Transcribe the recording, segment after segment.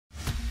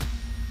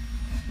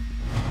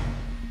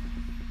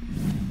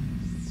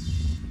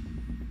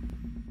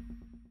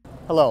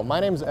Hello, my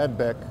name is Ed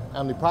Bick.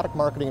 I'm the Product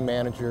Marketing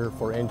Manager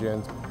for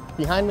engines.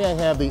 Behind me I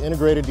have the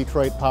Integrated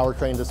Detroit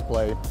Powertrain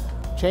display.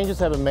 Changes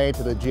have been made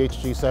to the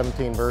GHG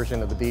 17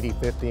 version of the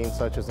DD15,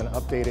 such as an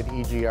updated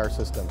EGR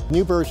system. The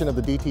new version of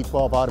the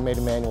DT12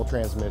 automated manual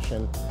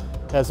transmission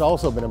has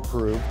also been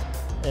improved,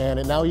 and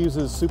it now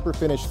uses super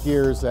finished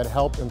gears that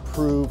help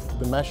improve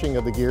the meshing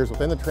of the gears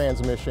within the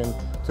transmission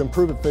to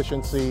improve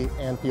efficiency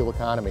and fuel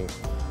economy.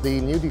 The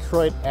new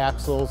Detroit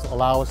axles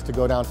allow us to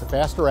go down to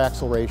faster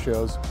axle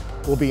ratios.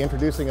 We'll be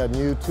introducing a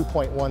new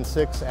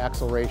 2.16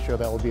 axle ratio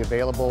that will be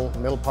available in the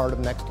middle part of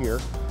next year.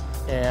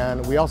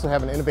 And we also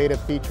have an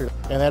innovative feature,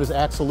 and that is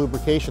axle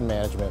lubrication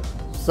management.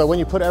 So when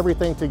you put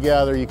everything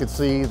together, you can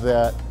see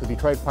that the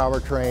Detroit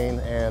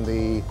Powertrain and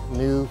the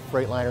new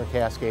Freightliner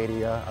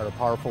Cascadia are a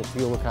powerful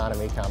fuel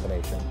economy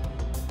combination.